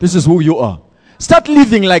 This is who you are. Start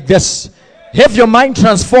living like this. Have your mind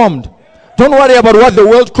transformed. Don't worry about what the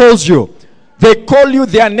world calls you. They call you,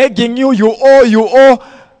 they are nagging you, you owe,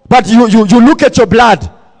 but you look at your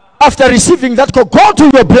blood. After receiving that call, go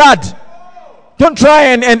to your blood. Don't try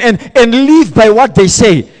and live by what they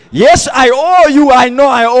say. Yes, I owe you. I know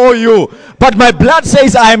I owe you. But my blood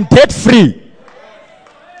says I am debt free.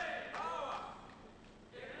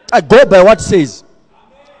 I go by what says.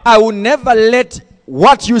 I will never let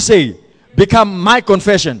what you say become my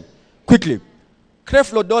confession. Quickly.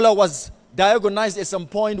 Creflo Dollar was diagnosed at some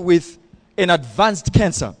point with an advanced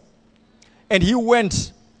cancer. And he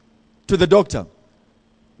went to the doctor.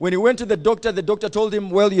 When he went to the doctor told him,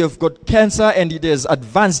 well, you have got cancer and it is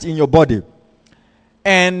advanced in your body.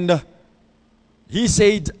 And he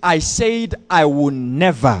said I will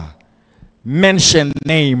never mention the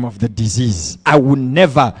name of the disease. I will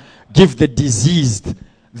never give the diseased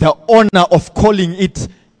the honor of calling it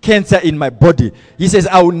cancer in my body. He says,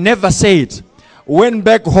 I will never say it. Went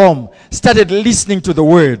back home, started listening to the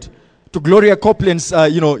word, to Gloria Copeland's,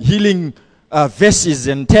 healing verses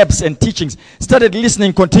and tapes and teachings. Started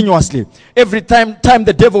listening continuously. Every time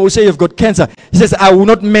the devil will say you've got cancer, he says, I will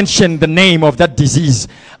not mention the name of that disease.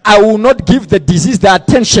 I will not give the disease the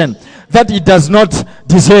attention that it does not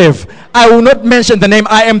deserve. I will not mention the name.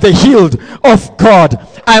 I am the healed of God.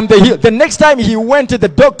 I am the healed. The next time he went to the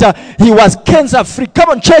doctor, he was cancer free. Come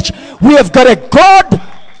on, church. We have got a God.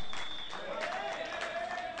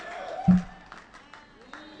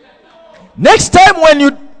 Next time when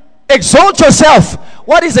you exalt yourself,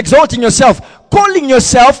 What is exalting yourself? Calling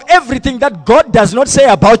yourself everything that God does not say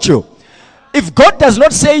about you. If God does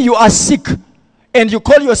not say you are sick and you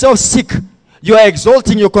call yourself sick, you are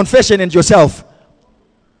exalting your confession and yourself.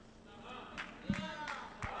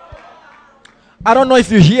 I don't know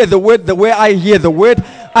if you hear the word the way I hear the word.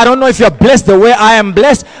 I don't know if you're blessed the way I am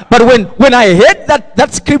blessed. But when I heard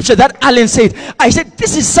that scripture that Alan said, I said,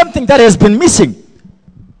 this is something that has been missing.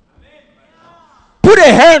 Put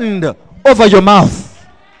a hand over your mouth.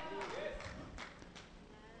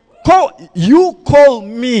 You call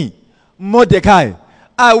me Mordecai.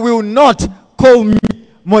 I will not call me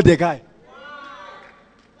Mordecai.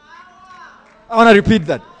 I want to repeat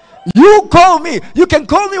that. You call me. You can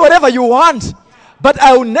call me whatever you want. But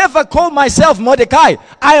I will never call myself Mordecai.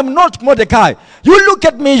 I am not Mordecai. You look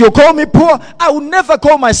at me, you call me poor. I will never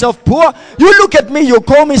call myself poor. You look at me, you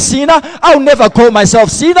call me sinner. I will never call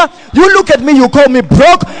myself sinner. You look at me, you call me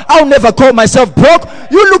broke. I will never call myself broke.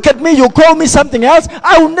 You look at me, you call me something else.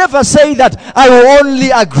 I will never say that. I will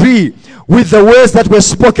only agree with the words that were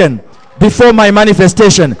spoken before my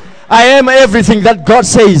manifestation. I am everything that God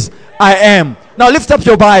says I am. Now lift up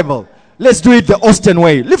your Bible. Let's do it the Austin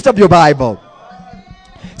way. Lift up your Bible.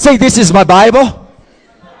 Say, this is my Bible.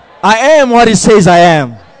 I am what it says I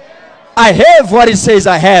am. I have what it says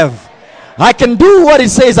I have. I can do what it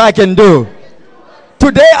says I can do.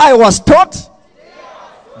 Today I was taught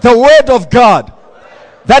the word of God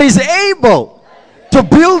that is able to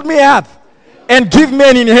build me up and give me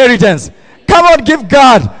an inheritance. Come on, give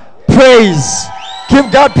God praise.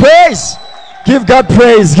 Give God praise. Give God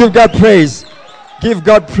praise. Give God praise. Give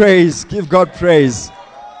God praise. Give God praise.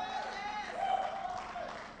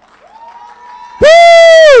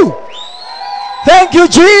 Woo! Thank you,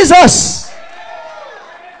 Jesus.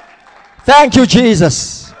 Thank you,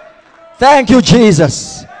 Jesus. Thank you,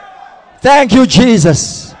 Jesus. Thank you,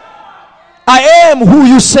 Jesus. I am who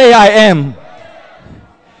you say I am.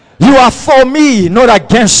 You are for me, not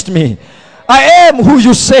against me. I am who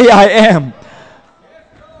you say I am.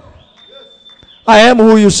 I am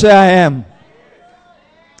who you say I am.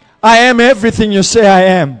 I am everything you say I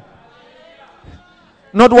am.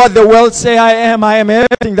 Not what the world say I am. I am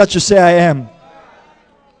everything that you say I am.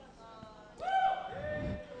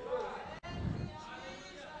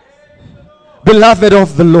 Beloved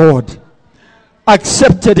of the Lord,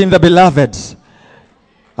 accepted in the beloved,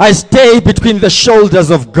 I stay between the shoulders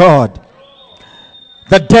of God.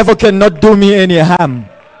 The devil cannot do me any harm.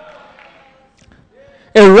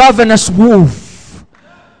 A ravenous wolf.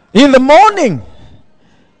 In the morning,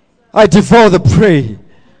 I devour the prey.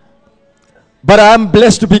 But I am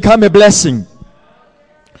blessed to become a blessing.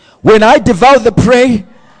 When I devour the prey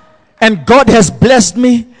and God has blessed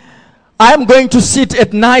me, I am going to sit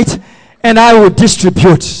at night and I will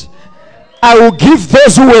distribute. I will give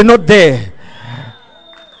those who were not there.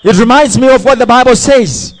 It reminds me of what the Bible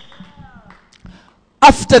says.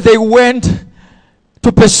 After they went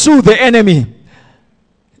to pursue the enemy,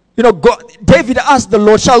 David asked the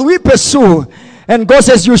Lord, shall we pursue? And God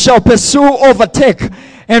says, you shall pursue, overtake,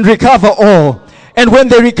 and recover all. And when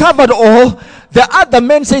they recovered all, the other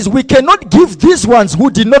man says, we cannot give these ones who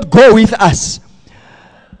did not go with us.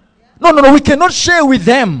 No, we cannot share with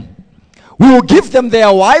them. We will give them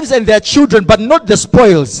their wives and their children, but not the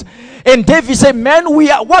spoils. And David said, man,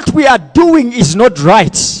 what we are doing is not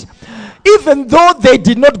right. Even though they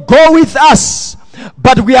did not go with us,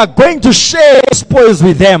 but we are going to share spoils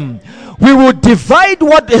with them. We will divide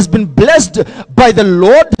what has been blessed by the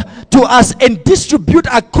Lord to us and distribute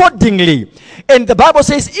accordingly. And the Bible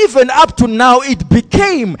says, even up to now, it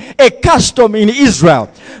became a custom in Israel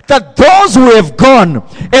that those who have gone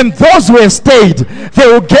and those who have stayed, they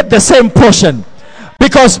will get the same portion.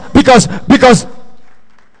 Because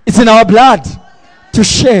it's in our blood to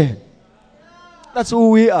share. That's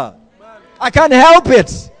who we are. I can't help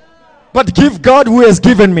it but give God who has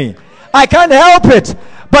given me. I can't help it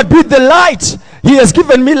but be the light. He has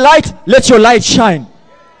given me light. Let your light shine.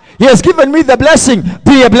 He has given me the blessing.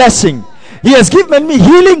 Be a blessing. He has given me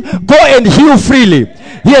healing. Go and heal freely.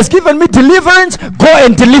 He has given me deliverance. Go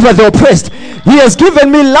and deliver the oppressed. He has given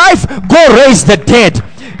me life. Go raise the dead.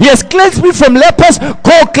 He has cleansed me from lepers.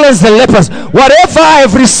 Go cleanse the lepers. Whatever I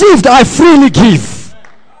have received, I freely give.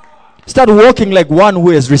 Start walking like one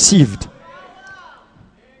who has received.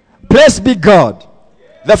 Blessed be God,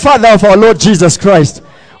 the Father of our Lord Jesus Christ,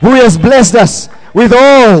 who has blessed us with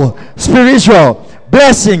all spiritual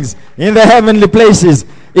blessings in the heavenly places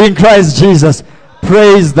in Christ Jesus.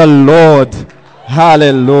 Praise the Lord.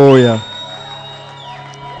 Hallelujah.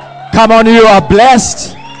 Come on, you are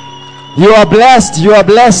blessed. You are blessed. You are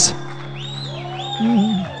blessed.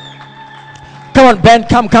 Come on, Ben.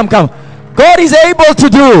 Come. God God is able to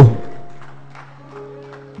do.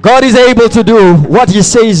 God is able to do what He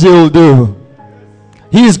says He will do.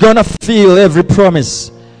 He's gonna fulfill every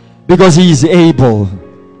promise because He is able.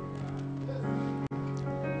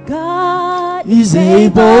 God He's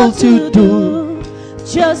able to do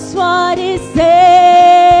just what He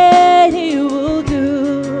said He will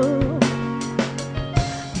do.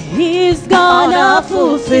 He's gonna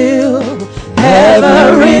fulfill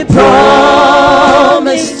every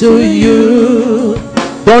promise to you.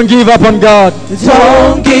 Don't give up on God.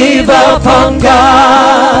 Don't give up on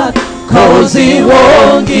God, 'cause He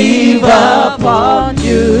won't give up on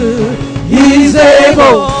you. He's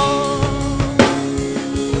able.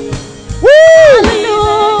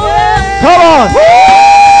 Hallelujah. Come on.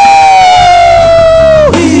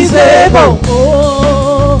 He's able.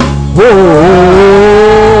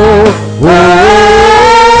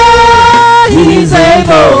 He's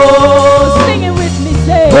able. Sing it with me,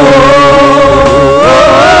 say.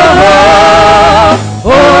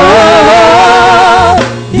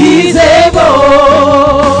 He's able.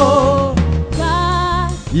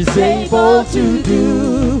 God He's able to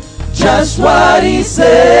do just what He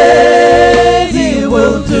said He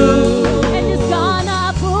will do. And He's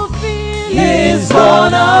gonna fulfill. He's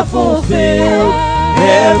gonna fulfill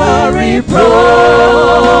every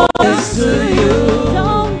promise to you.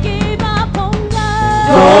 Don't give up on God.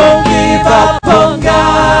 Don't give up on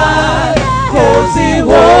God, 'cause He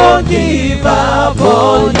won't give up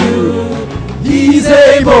on you. He's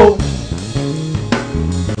able.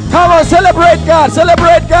 Come on, celebrate God.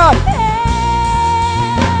 Celebrate God.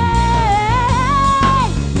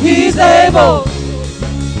 He's able.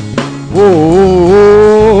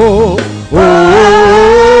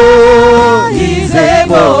 He's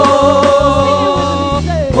able.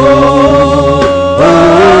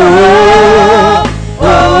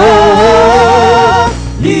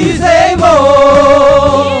 He's able.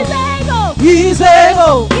 He's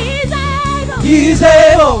able. He's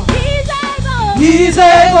able. He's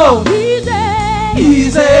able.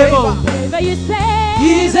 He's able. Whatever you say,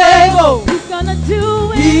 He's able. He's gonna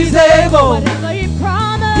do it. He's able. Whatever He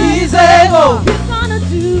promised, He's able. He's gonna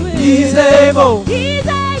do it. He's able. He's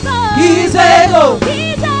able. He's able.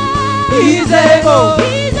 He's able. He's able.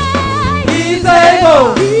 He's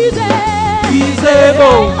able. He's able. He's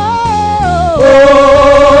able.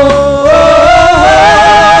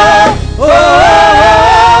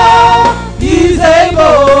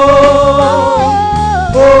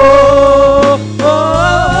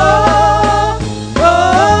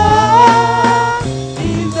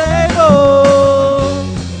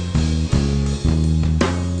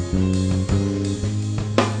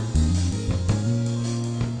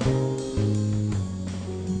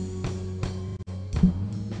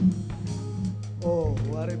 Oh,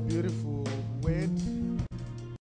 what a beautiful